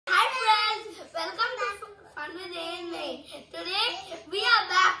Today we are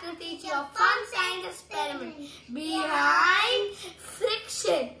back to teach you a fun science experiment behind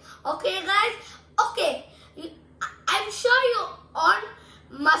friction. Okay guys? Okay. I'm sure you all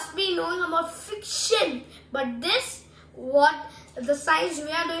must be knowing about friction. But what the science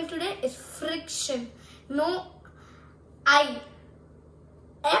we are doing today is friction. No I.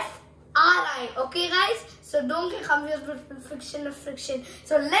 F-R-I. Okay guys? So don't get confused between friction and friction.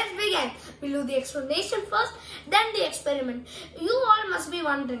 So let's begin. We'll do the explanation first, then the experiment. You all must be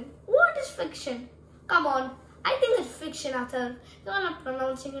wondering, what is friction? Come on. I think it's friction, Atharv. You're not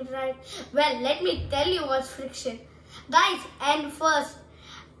pronouncing it right. Well, let me tell you what's friction. Guys, and first,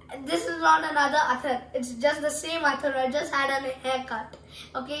 this is not another Atharv. It's just the same Atharv. I just had a haircut.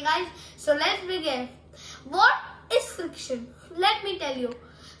 Okay guys? So let's begin. What is friction? Let me tell you.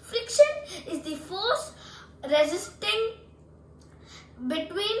 Friction is the force resisting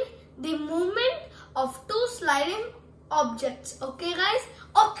between the movement of two sliding objects. Okay guys?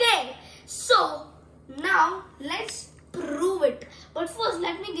 Okay. So now let's prove it. But first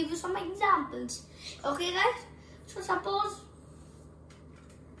let me give you some examples. Okay guys? So suppose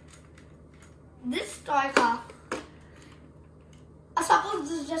this toy car. Suppose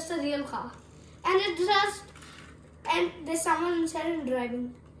this is just a real car. And there's someone inside and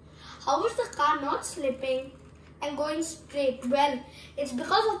driving. How is the car not slipping and going straight? Well, it's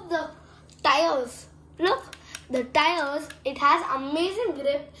because of the tires. Look, the tires, it has amazing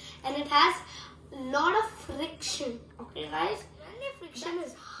grip and it has a lot of friction. Okay guys? When the friction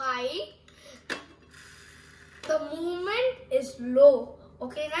is high, the movement is low.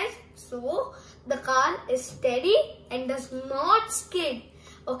 Okay guys? So, the car is steady and does not skid.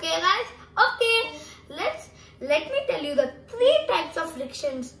 Okay guys? Okay. Let me tell you the 3 types of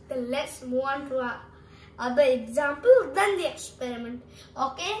frictions. Then let's move on to our other examples, then the experiment.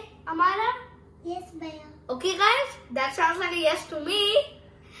 Okay, Amara? Yes, Bhaiya. Okay, guys? That sounds like a yes to me.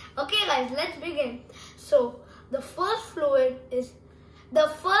 Okay, guys, let's begin. So, the first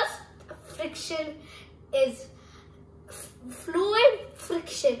friction is fluid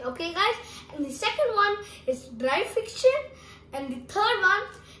friction. Okay, guys? And the second one is dry friction. And the third one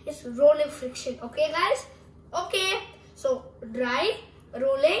is rolling friction. Okay, guys? Okay, so dry,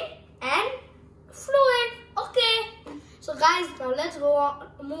 rolling and fluid. Okay, so guys, now let's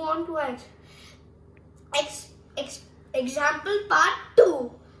move on to it. Example part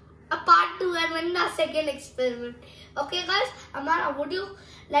 2. A part 2 and then the second experiment. Okay guys, Amara, would you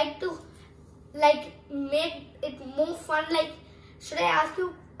like to make it more fun? Should I ask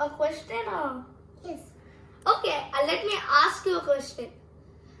you a question or? Yes. Okay, let me ask you a question.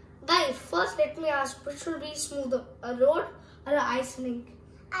 Guys, first let me ask, which will be smoother, a road or an ice rink?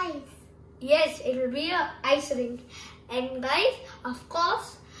 Ice. Yes, it will be an ice rink. And guys, of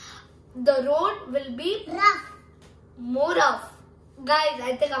course, the road will be rough. More rough. Guys,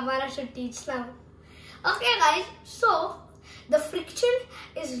 I think Amara should teach now. Okay guys, so the friction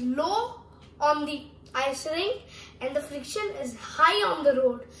is low on the ice rink and the friction is high on the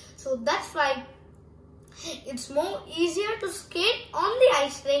road. So that's why it's more easier to skate on the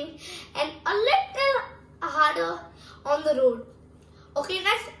ice rink and a little harder on the road. Okay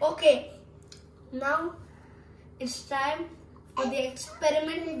guys? Okay. Now it's time for the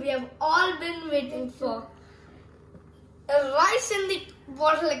experiment we have all been waiting for. A rice in the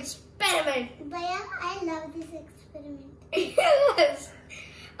bottle experiment. Bhaiya, I love this experiment. Yes.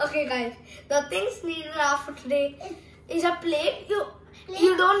 Okay guys, the things needed after today is a plate.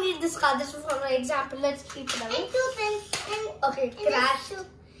 You don't need this card. This is for my example. Let's keep it away. And 2 pens. Okay, crash.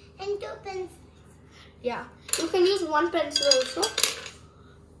 And 2 pens. Yeah. You can use 1 pencil also.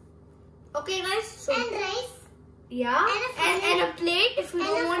 Okay, guys. So, and rice. Yeah. And a plate if you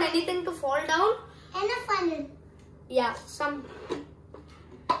don't want anything to fall down. And a funnel. Yeah. Some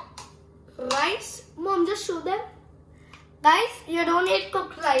rice. Mom, just show them. Guys, you don't need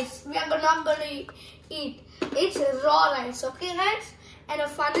cooked rice. We are not going to eat. It's raw rice. Okay, guys? And a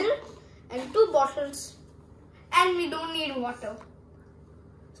funnel and 2 bottles, and we don't need water.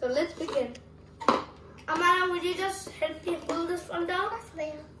 So let's begin. Amara, would you just help me pull this one down?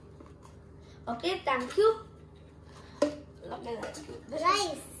 Yes, okay, thank you. Okay, let's do this.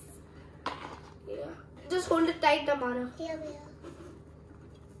 Rice. Yeah. Just hold it tight, Amara. Here we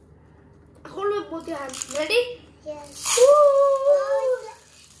are. Hold with both your hands. Ready? Yes.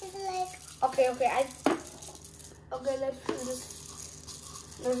 Woo! It's like. Okay, let's do this.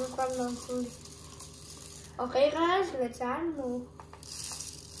 Let me come down slowly. Okay guys, let's add more.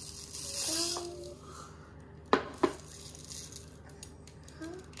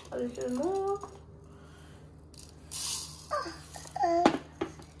 A little more.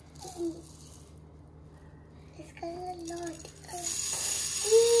 It's got a lot.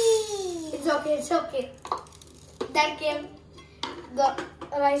 okay, it's okay. That came, the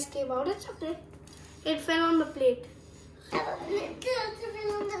rice came out. It's okay. It fell on the plate.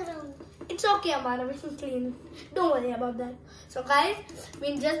 It's okay, Amara. We should clean it. Don't worry about that. So, guys,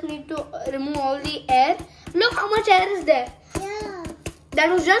 we just need to remove all the air. Look how much air is there. Yeah. That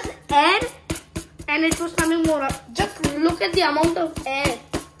was just air, and it was coming more up. Just look at the amount of air.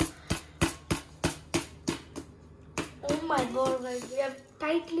 Oh my God, guys! We have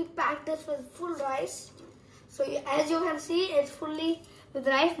tightly packed this with full rice. So, as you can see, it's fully with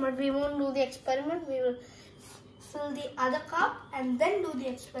rice. But we won't do the experiment. We will fill the other cup and then do the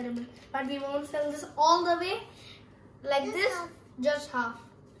experiment. But we won't fill this all the way like just this, half. Just half.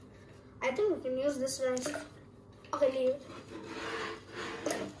 I think we can use this rice. Okay, leave it.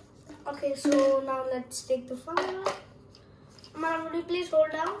 Okay, so now let's take the funnel. Amara, would you please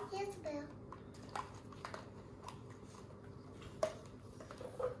hold down? Yes, Bill.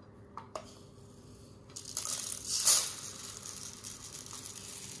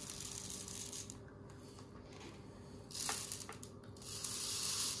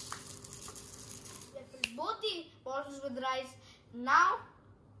 Both the bottles with rice. Now,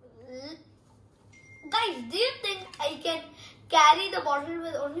 guys, do you think I can carry the bottle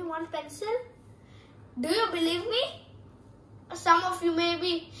with only one pencil? Do you believe me? Some of you may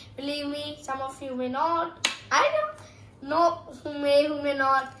believe me, some of you may not. I don't know who may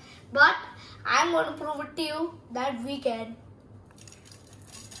not. But I'm going to prove it to you that we can.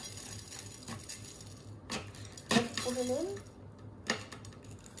 Let's put it in.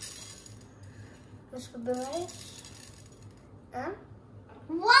 Let's put the rice. And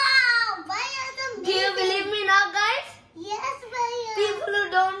Wow! Bhaiya, do you believe me now, guys? Yes, Bhaiya. People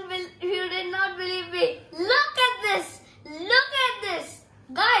who did not believe me. Look at this. Look at this.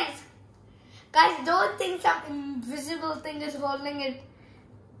 Guys, don't think some invisible thing is holding it.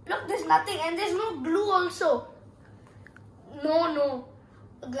 Look, there's nothing, and there's no glue also. No.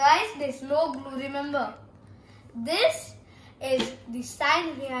 Guys, there's no glue. Remember, this is the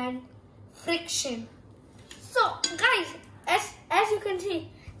science behind friction. So, guys, as you can see,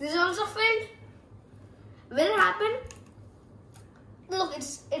 this is also filled. Will it happen? Look,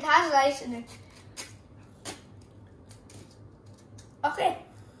 it has rice in it. Okay.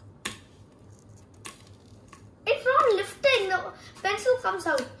 It's not lifting. The pencil comes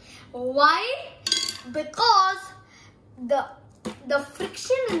out. Why? Because the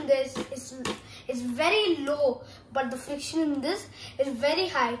friction in this is very low, but the friction in this is very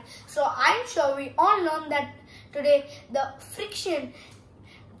high. So I'm sure we all learned that today. The friction,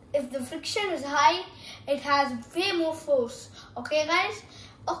 if the friction is high, it has way more force. Okay, guys?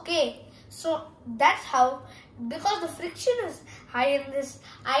 Okay. So that's how, because the friction is high in this,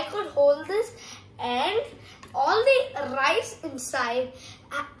 I could hold this, and all the rice inside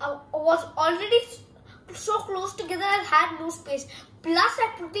was already so close together and had no space. Plus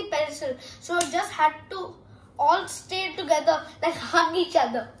I put the pencil, so it just had to all stay together, like hug each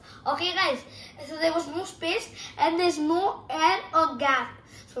other. Okay, guys? So there was no space and there's no air or gap.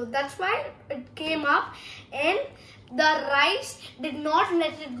 So that's why it came up, and the rice did not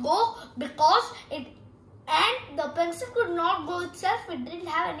let it go because and the pencil could not go itself. It didn't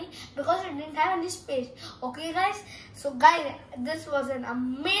have any, because it didn't have any space. Okay, guys? So, guys, this was an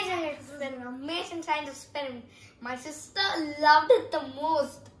amazing experiment, an amazing science experiment. My sister loved it the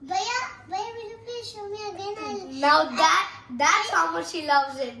most. Bhaiya, will you please show me again? Now that's how much she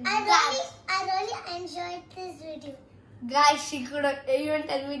loves it. I really enjoyed this video. Guys, she could even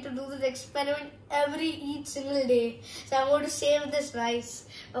tell me to do this experiment each single day. So I'm going to save this rice.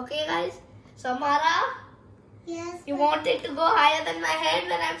 Okay, guys? So, Amara? Yes. You want it to go higher than my head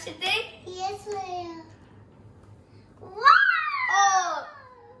when I'm sitting? Yes, Bhaiya. Wow! Oh!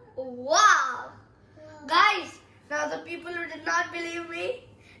 Wow! Wow. Guys, now the people who did not believe me,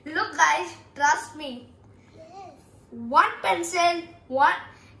 look, guys, trust me. Yes. One pencil, one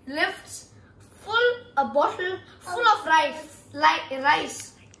lifts a bottle full of rice.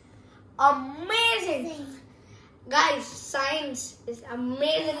 Amazing. Guys, science is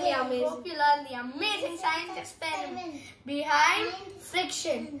amazingly amazing. Hope you learned the amazing science experiment behind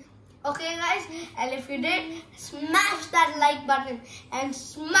friction. Okay, guys? And if you did, smash that like button and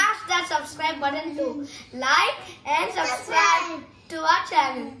smash that subscribe button too. Like and subscribe to our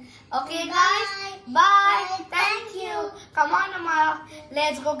channel. Okay, guys? Bye. Thank you. Come on, Amara.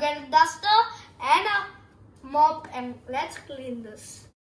 Let's go get a duster and a mop and let's clean this.